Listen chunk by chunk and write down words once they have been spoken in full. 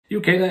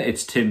Okay there,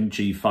 it's Tim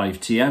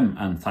G5TM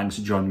and thanks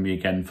for joining me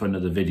again for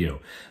another video.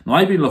 Now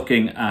I've been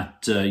looking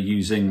at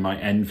using my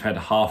end-fed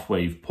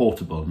half-wave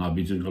portable, and I'll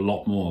be doing a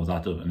lot more of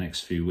that over the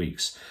next few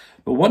weeks.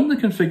 But one of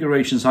the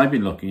configurations I've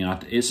been looking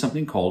at is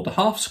something called the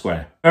half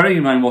square. Bearing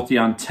in mind what the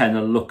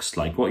antenna looks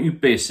like, what you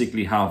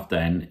basically have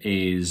then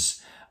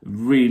is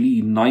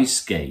really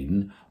nice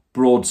gain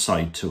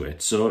broadside to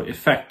it. So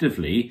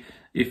effectively,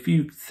 if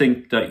you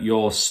think that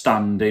you're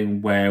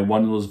standing where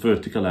one of those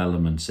vertical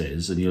elements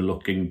is and you're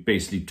looking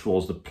basically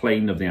towards the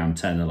plane of the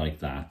antenna like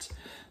that,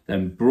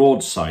 then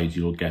broadside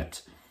you'll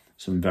get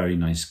some very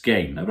nice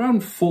gain.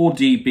 Around 4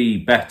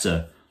 dB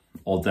better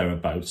or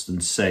thereabouts than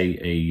say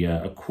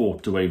a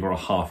quarter wave or a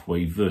half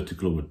wave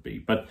vertical would be.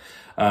 But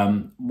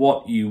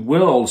what you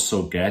will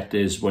also get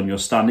is when you're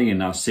standing in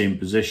that same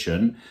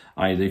position,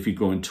 either if you're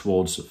going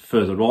towards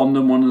further on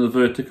than one of the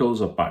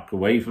verticals or back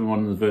away from one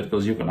of the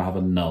verticals, you're going to have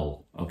a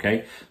null.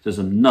 Okay, there's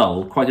a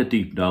null, quite a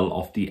deep null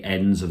off the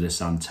ends of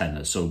this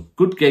antenna. So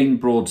good gain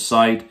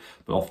broadside,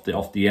 but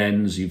off the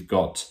ends you've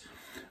got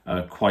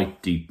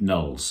quite deep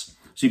nulls.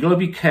 So you've got to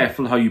be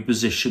careful how you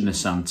position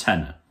this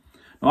antenna.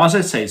 Now, as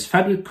I say, it's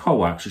fed with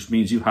coax, which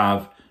means you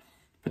have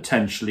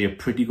potentially a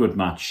pretty good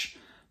match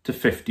to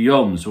 50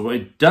 ohms. But what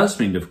it does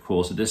mean, of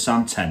course, that this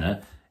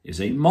antenna is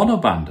a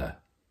monobander.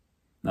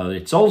 Now,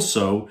 it's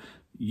also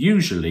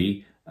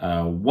usually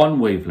one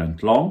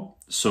wavelength long.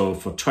 So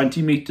for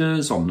 20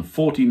 meters on the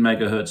 14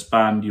 megahertz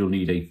band, you'll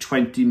need a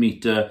 20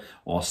 meter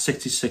or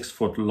 66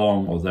 foot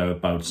long or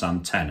thereabouts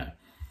antenna.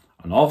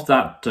 And of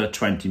that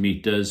 20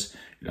 meters,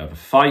 you'll have a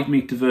 5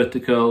 meter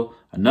vertical,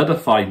 another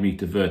 5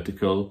 meter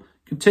vertical,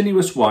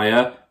 continuous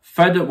wire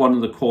fed at one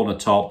of the corner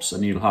tops,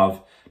 and you'll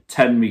have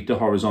 10 meter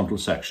horizontal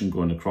section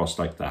going across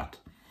like that.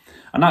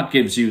 And that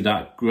gives you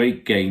that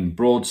great gain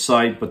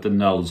broadside, but the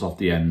nulls off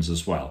the ends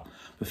as well.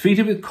 But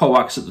feeding with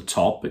coax at the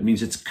top, it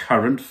means it's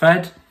current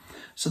fed.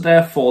 So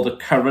therefore the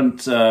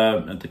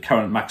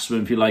current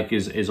maximum, if you like,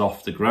 is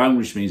off the ground,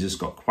 which means it's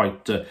got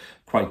quite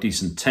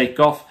decent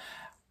takeoff.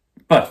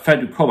 But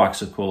fed with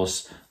coax, of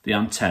course, the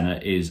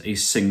antenna is a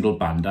single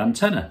band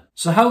antenna.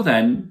 So how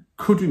then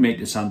could we make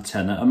this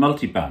antenna a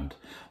multiband?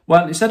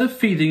 Well, instead of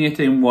feeding it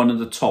in one of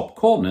the top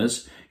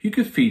corners, you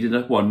could feed it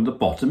at one of the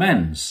bottom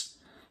ends.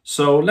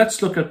 So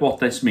let's look at what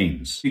this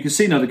means. You can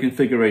see now the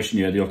configuration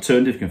here, the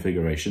alternative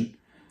configuration,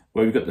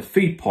 where we've got the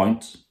feed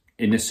point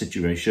in this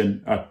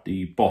situation at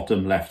the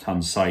bottom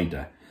left-hand side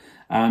there.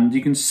 And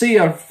you can see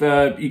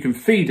you can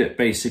feed it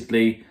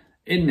basically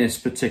in this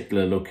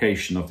particular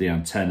location of the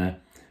antenna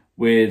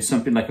with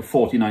something like a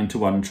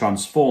 49:1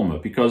 transformer,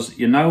 because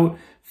you're now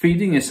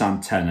feeding this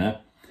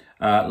antenna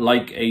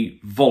like a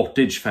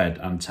voltage fed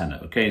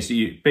antenna. Okay, so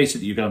you're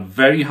going to have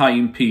very high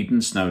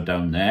impedance now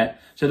down there.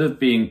 Instead of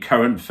being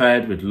current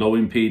fed with low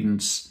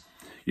impedance,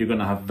 you're going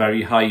to have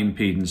very high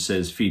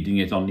impedances feeding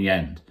it on the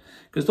end.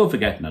 Because don't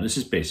forget now, this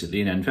is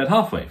basically an end-fed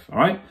half wave, all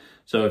right?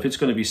 So if it's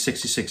going to be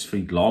 66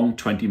 feet long,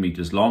 20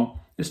 meters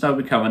long, it's now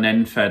become an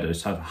end-fed,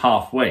 it's had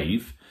half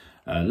wave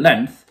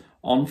length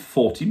on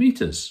 40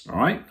 meters, all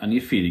right? And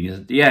you're feeding it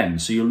at the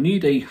end. So you'll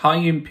need a high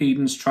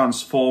impedance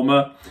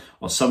transformer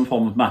or some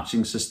form of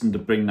matching system to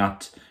bring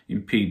that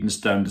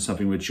impedance down to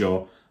something which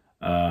your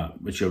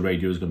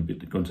radio is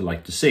going to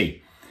like to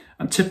see.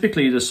 And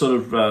typically the sort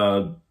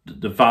of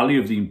the value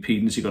of the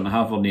impedance you're going to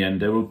have on the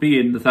end there will be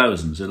in the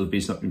thousands. It'll be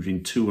something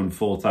between 2,000 and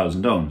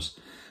 4,000 ohms.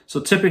 So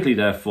typically,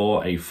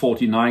 therefore, a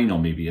 49 or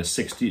maybe a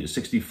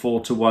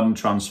 64:1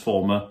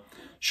 transformer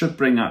should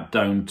bring that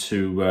down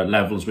to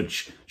levels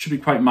which should be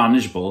quite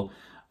manageable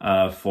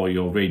for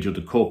your radio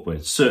to cope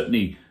with.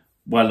 Certainly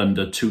well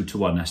under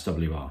 2:1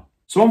 SWR.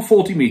 So on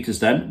 40 meters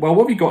then, well,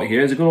 what we got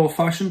here is a good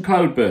old-fashioned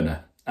cloud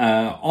burner.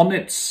 On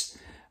its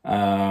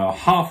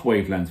half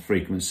wavelength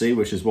frequency,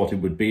 which is what it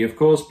would be, of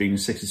course, being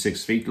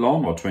 66 feet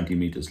long or 20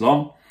 meters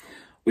long,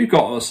 we've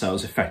got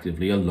ourselves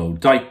effectively a low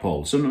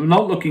dipole. So we're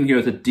not looking here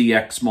at a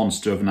DX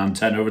monster of an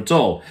antenna at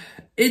all.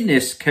 In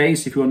this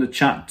case, if you want to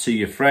chat to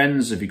your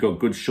friends, if you've got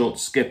good short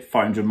skip,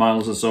 500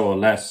 miles or so or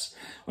less,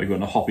 or you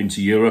want to hop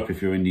into Europe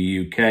if you're in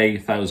the UK,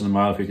 1,000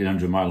 mile,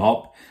 1,500 mile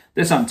hop,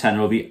 this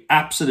antenna will be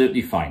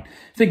absolutely fine.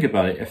 Think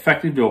about it.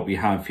 Effectively what we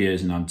have here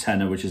is an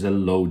antenna which is a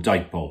low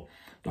dipole.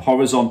 The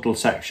horizontal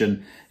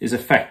section is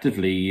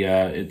effectively,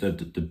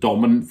 the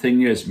dominant thing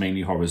here is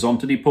mainly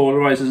horizontally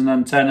polarized as an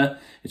antenna.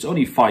 It's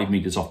only 5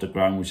 meters off the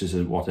ground, which is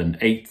what, an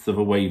eighth of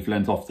a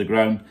wavelength off the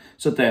ground.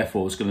 So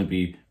therefore it's going to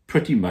be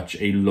pretty much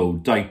a low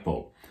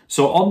dipole.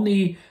 So on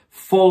the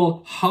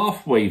full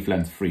half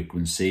wavelength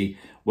frequency,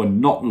 we're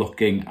not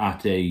looking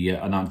at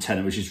an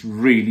antenna which is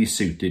really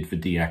suited for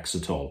DX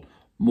at all.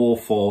 More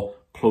for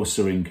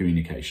closer in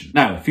communication.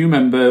 Now, if you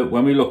remember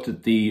when we looked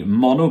at the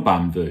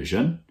monoband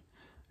version,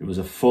 it was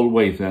a full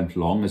wavelength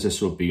long, as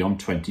this will be on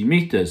 20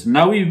 meters.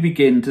 Now we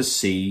begin to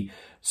see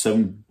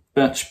some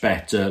much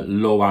better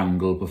low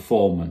angle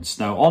performance.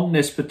 Now on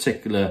this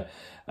particular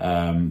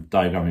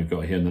diagram we've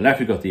got here on the left,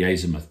 we've got the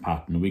azimuth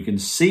pattern. We can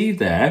see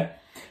there,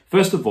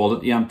 first of all,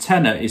 that the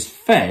antenna is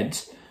fed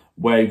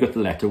where you've got the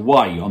letter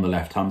Y on the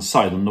left hand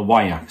side on the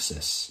Y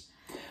axis.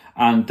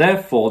 and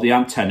therefore the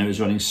antenna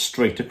is running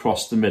straight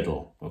across the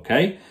middle,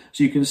 okay?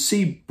 So you can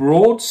see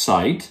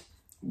broadside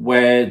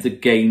where the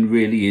gain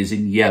really is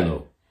in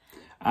yellow.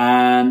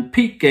 And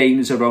peak gain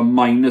is around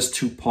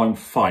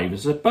 -2.5.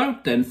 It's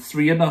about then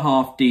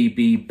 3.5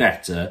 dB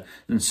better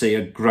than, say,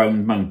 a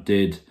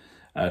ground-mounted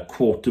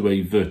quarter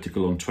wave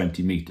vertical on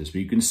 20 meters.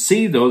 But you can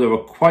see, though, there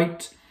are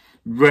quite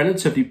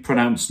relatively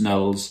pronounced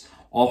nulls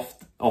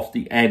off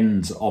the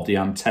ends of the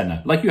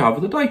antenna, like you have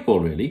with a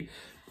dipole, really.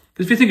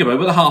 Because if you think about it,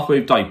 with a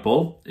half-wave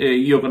dipole,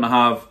 you're going to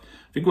have,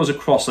 if it goes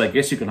across like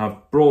this, you're going to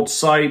have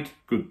broadside,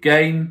 good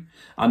gain,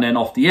 and then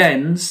off the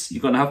ends,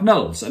 you're going to have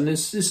nulls. And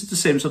this is the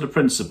same sort of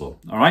principle,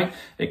 all right?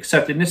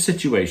 Except in this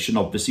situation,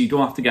 obviously, you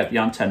don't have to get the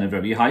antenna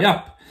very high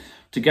up.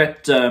 To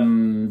get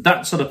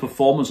that sort of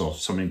performance, or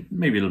something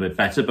maybe a little bit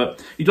better,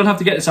 but you don't have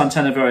to get this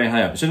antenna very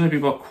high up. It's only going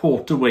to be about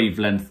quarter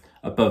wavelength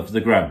above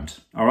the ground,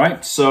 all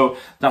right? So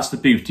that's the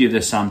beauty of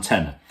this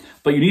antenna.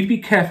 But you need to be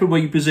careful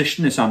where you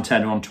position this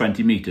antenna on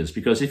 20 meters,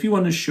 because if you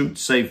want to shoot,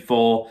 say,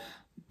 for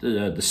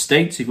the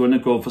States, if you want to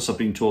go for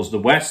something towards the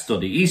west or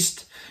the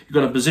east, you've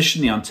got to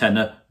position the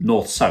antenna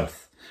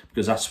north-south,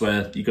 because that's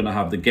where you're going to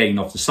have the gain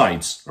off the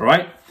sides, all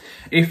right?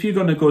 If you're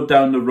going to go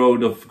down the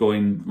road of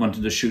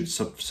wanting to shoot,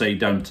 say,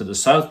 down to the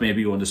south,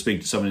 maybe you want to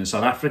speak to someone in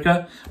South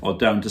Africa or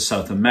down to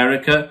South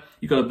America,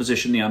 you've got to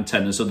position the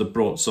antenna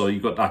so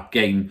you've got that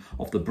gain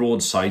off the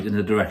broadside in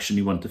the direction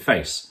you want to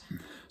face.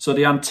 So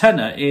the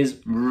antenna is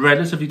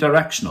relatively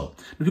directional.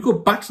 If we go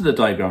back to the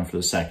diagram for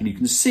a second, you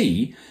can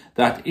see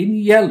that in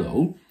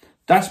yellow,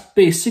 that's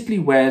basically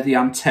where the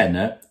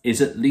antenna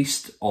is at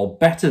least or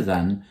better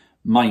than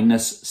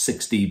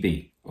 -6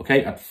 dB.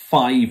 Okay, at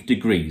 5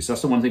 degrees.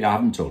 That's the one thing I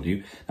haven't told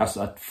you. That's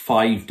at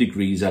 5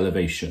 degrees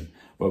elevation,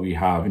 where we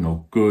have,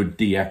 good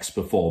DX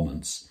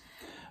performance.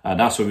 And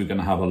that's where we're going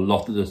to have a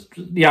lot of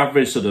the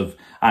average sort of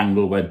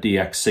angle where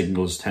DX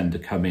signals tend to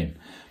come in.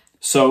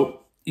 So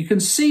you can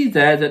see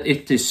there that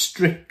it is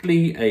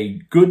strictly a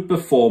good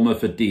performer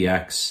for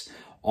DX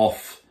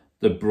off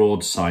the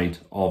broadside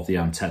of the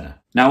antenna.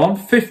 Now on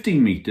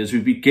 15 meters, we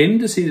begin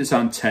to see this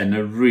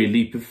antenna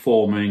really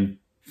performing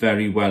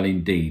very well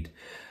indeed.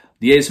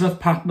 The azimuth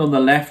pattern on the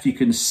left, you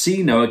can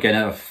see now again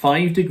at a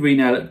 5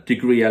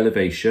 degree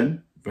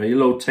elevation, very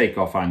low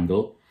takeoff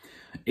angle.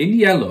 In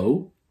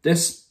yellow,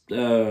 this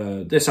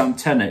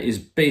antenna is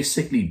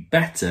basically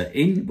better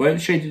where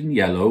it's shaded in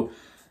yellow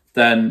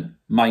than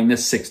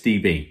 -6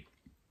 dB.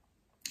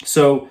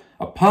 So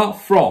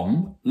apart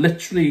from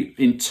literally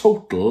in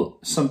total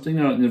something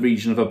in the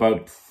region of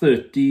about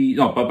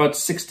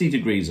 60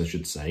 degrees, I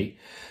should say.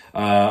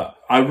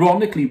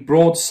 Ironically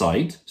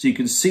broadside, so you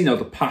can see now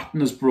the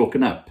pattern is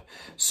broken up.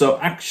 So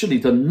actually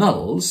the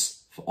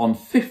nulls on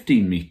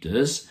 15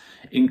 meters,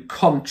 in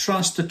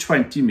contrast to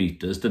 20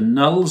 meters, the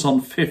nulls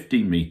on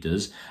 15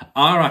 meters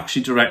are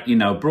actually directly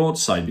now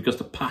broadside because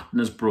the pattern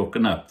is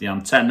broken up. The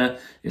antenna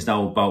is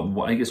now about,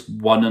 I guess,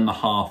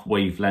 1.5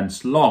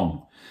 wavelengths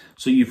long.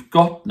 So you've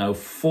got now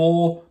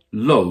 4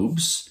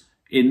 lobes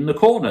in the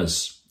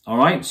corners. All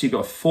right, so you've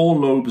got 4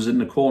 lobes in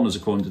the corners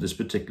according to this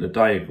particular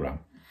diagram.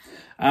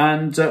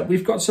 And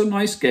we've got some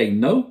nice gain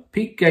though.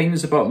 Peak gain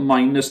is about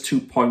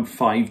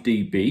 -2.5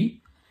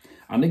 dB.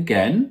 And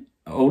again,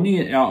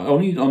 only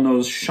on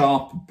those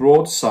sharp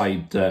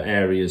broadside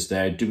areas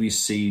there do we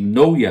see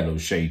no yellow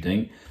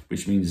shading,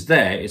 which means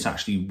there it's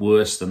actually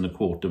worse than the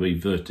quarter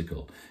wave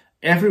vertical.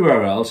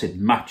 Everywhere else it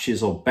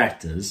matches or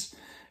betters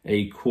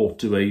a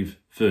quarter wave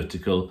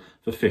vertical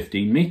for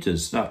 15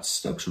 meters. That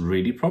looks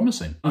really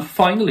promising. And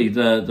finally,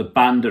 the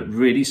band that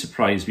really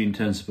surprised me in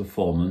terms of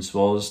performance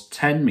was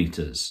 10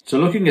 meters. So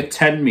looking at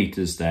 10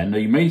 meters then, now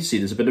you may see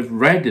there's a bit of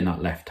red in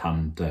that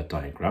left-hand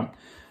diagram.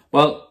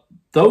 Well,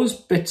 those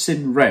bits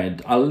in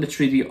red are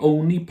literally the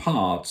only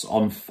parts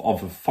of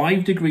a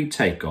 5 degree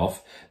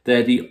takeoff.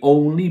 They're the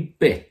only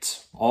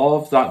bit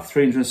of that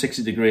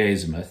 360 degree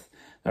azimuth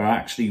that are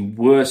actually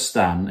worse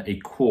than a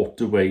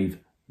quarter wave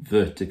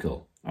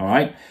vertical. All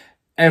right.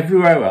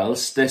 Everywhere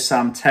else, this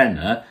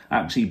antenna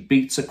actually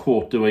beats a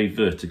quarter wave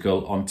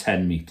vertical on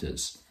 10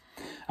 meters.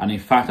 And in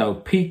fact, our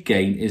peak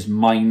gain is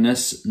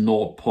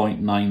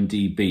 -0.9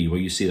 dB, where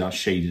you see that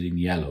shaded in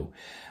yellow.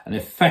 And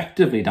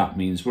effectively, that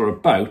means we're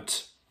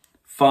about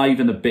 5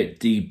 and a bit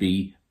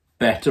dB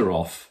better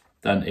off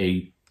than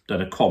a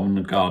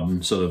common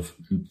garden sort of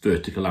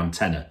vertical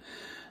antenna.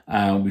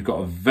 We've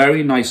got a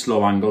very nice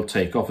low angle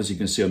takeoff, as you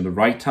can see on the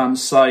right-hand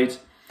side.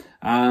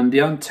 And the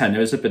antenna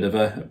is a bit of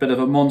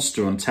a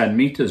monster on 10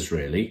 meters,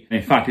 really.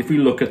 In fact, if we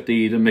look at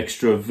the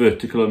mixture of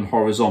vertical and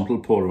horizontal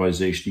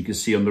polarization, you can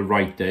see on the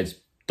right there, it's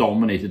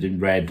dominated in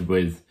red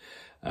with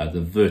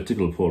the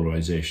vertical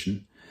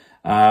polarization.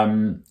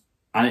 And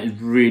it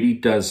really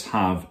does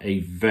have a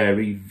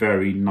very,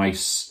 very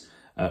nice,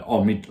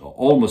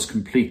 almost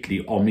completely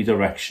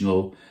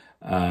omnidirectional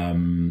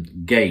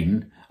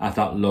gain at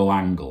that low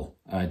angle.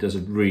 It does a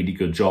really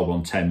good job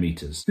on 10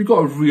 meters. We've got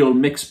a real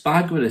mixed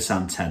bag with this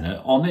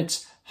antenna. On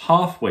its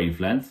half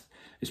wavelength,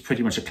 it's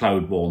pretty much a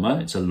cloud warmer.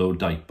 It's a low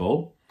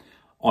dipole.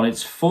 On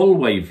its full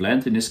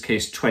wavelength, in this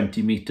case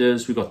 20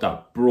 meters, we've got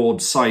that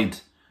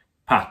broadside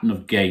pattern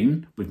of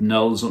gain with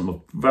nulls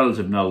on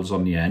relative nulls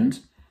on the end.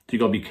 So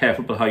you've got to be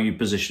careful about how you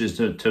position it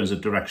in terms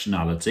of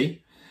directionality.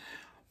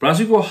 But as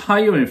we go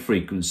higher in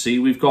frequency,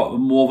 we've got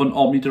more of an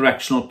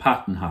omnidirectional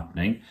pattern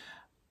happening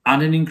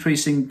and an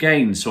increasing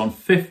gain. So on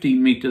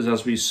 15 meters,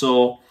 as we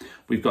saw,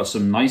 we've got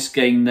some nice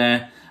gain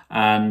there,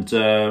 and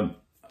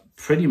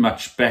pretty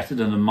much better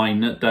than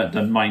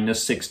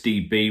minus 6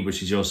 dB,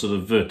 which is your sort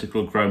of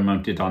vertical ground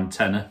mounted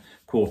antenna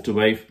quarter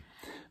wave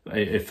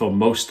for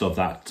most of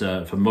that,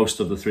 for most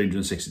of the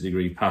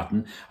 360-degree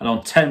pattern. And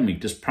on 10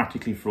 meters,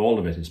 practically for all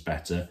of it is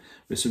better,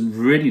 with some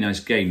really nice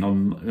gain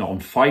on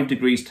 5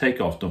 degrees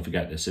takeoff. Don't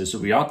forget this is. So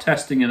we are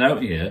testing it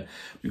out here.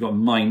 We've got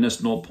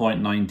minus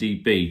 0.9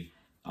 dB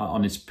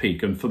on its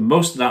peak, and for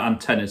most of that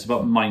antenna, it's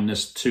about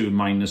minus 2,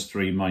 minus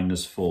 3,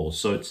 minus 4.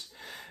 So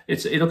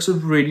it looks a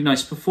really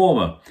nice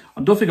performer.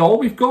 And don't forget, all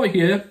we've got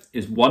here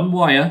is one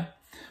wire,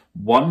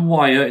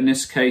 in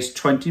this case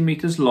 20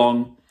 meters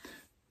long.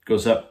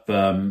 Goes up,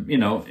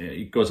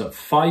 it goes up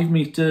 5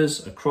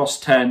 meters, across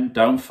 10,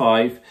 down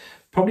 5.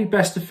 Probably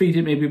best to feed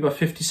it maybe about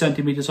 50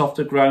 centimeters off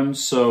the ground.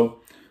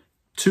 So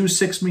 2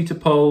 6-meter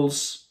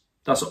poles,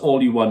 that's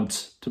all you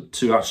want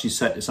to actually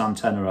set this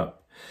antenna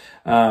up.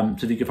 So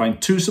if you can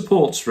find 2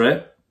 supports for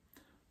it,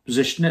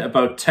 position it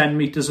about 10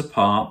 meters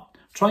apart.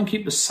 Try and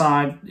keep the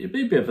sag, it'll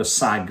be a bit of a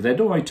sag there,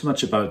 don't worry too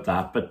much about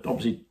that, but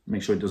obviously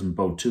make sure it doesn't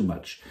bow too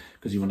much,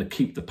 because you want to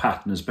keep the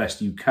pattern as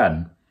best you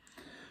can.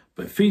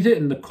 But feed it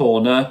in the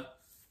corner,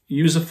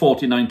 use a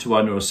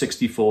 49-to-1 or a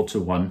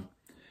 64-to-1.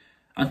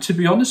 And to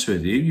be honest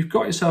with you, you've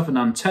got yourself an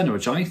antenna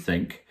which I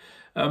think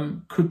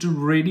could do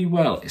really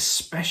well,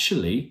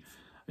 especially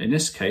in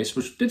this case,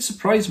 which did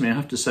surprise me, I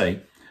have to say,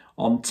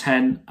 on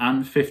 10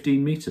 and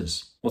 15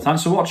 meters. Well,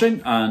 thanks for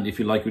watching. And if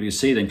you like what you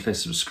see, then click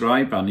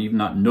subscribe and even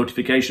that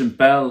notification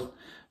bell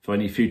for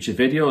any future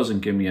videos,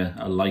 and give me a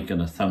like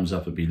and a thumbs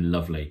up, would be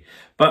lovely.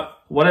 But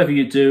whatever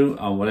you do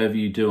and whatever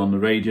you do on the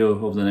radio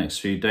over the next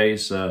few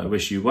days, I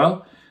wish you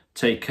well.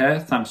 Take care.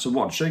 Thanks for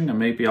watching, and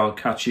maybe I'll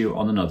catch you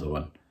on another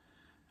one.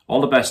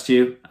 All the best to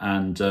you,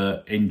 and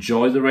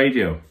enjoy the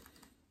radio.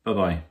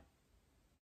 Bye-bye.